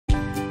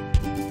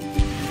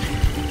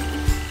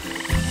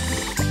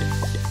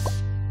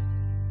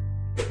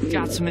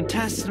Got some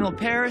intestinal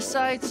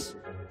parasites?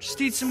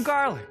 Just eat some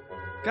garlic.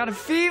 Got a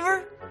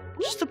fever?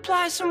 Just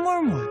apply some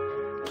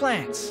wormwood.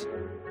 Plants.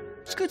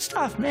 It's good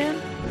stuff,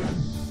 man.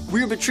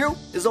 Weird But True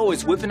is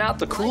always whipping out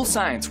the cool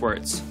science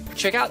words.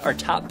 Check out our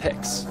top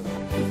picks.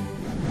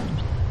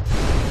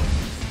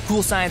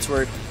 Cool science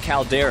word,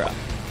 caldera.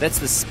 That's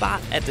the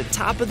spot at the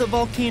top of the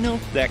volcano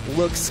that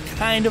looks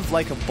kind of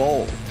like a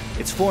bowl.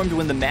 It's formed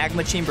when the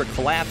magma chamber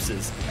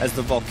collapses as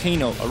the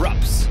volcano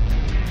erupts.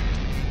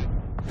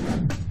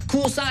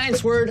 Cool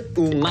science word,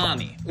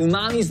 umami.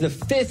 Umami is the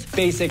 5th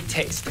basic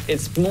taste.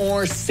 It's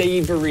more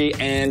savory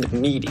and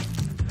meaty.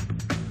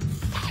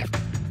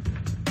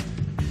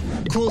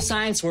 Cool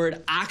science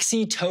word,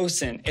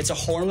 oxytocin. It's a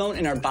hormone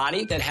in our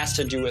body that has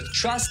to do with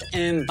trust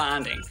and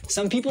bonding.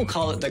 Some people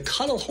call it the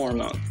cuddle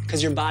hormone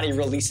because your body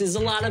releases a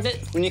lot of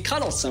it when you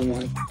cuddle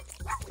someone.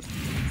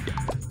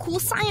 Cool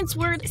science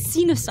word,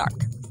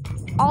 sinosarc.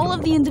 All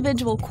of the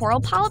individual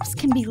coral polyps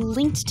can be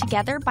linked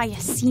together by a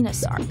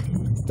sinosarc.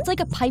 It's like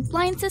a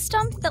pipeline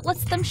system that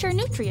lets them share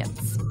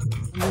nutrients.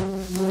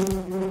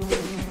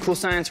 Cool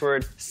science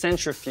word,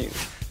 centrifuge.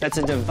 That's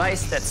a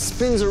device that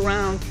spins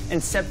around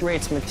and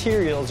separates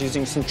materials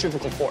using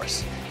centrifugal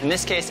force. In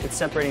this case, it's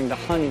separating the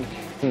honey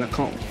from the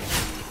comb.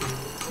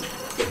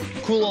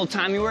 Cool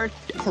old-timey word,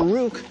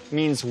 peruke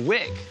means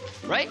wig,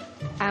 right?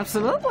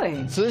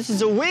 Absolutely. So this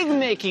is a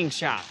wig-making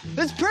shop.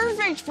 That's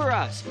perfect for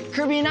us.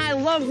 Kirby and I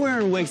love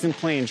wearing wigs and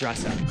playing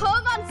dress-up.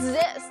 How about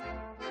this?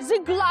 The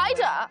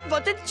glider.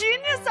 What a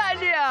genius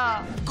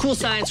idea! Cool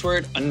science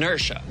word,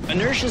 inertia.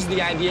 Inertia is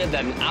the idea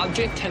that an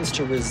object tends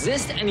to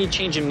resist any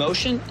change in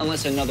motion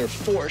unless another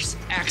force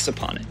acts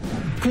upon it.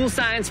 Cool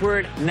science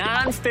word,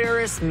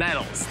 non-ferrous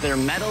metals. They're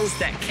metals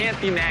that can't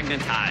be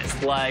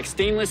magnetized, like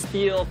stainless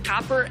steel,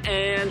 copper,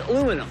 and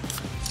aluminum.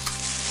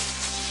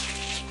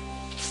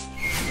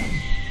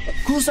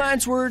 Cool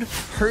science word,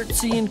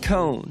 Hertzian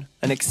cone.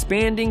 An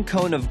expanding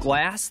cone of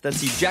glass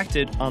that's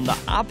ejected on the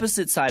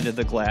opposite side of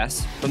the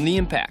glass from the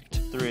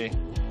impact. 3,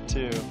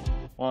 2,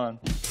 1.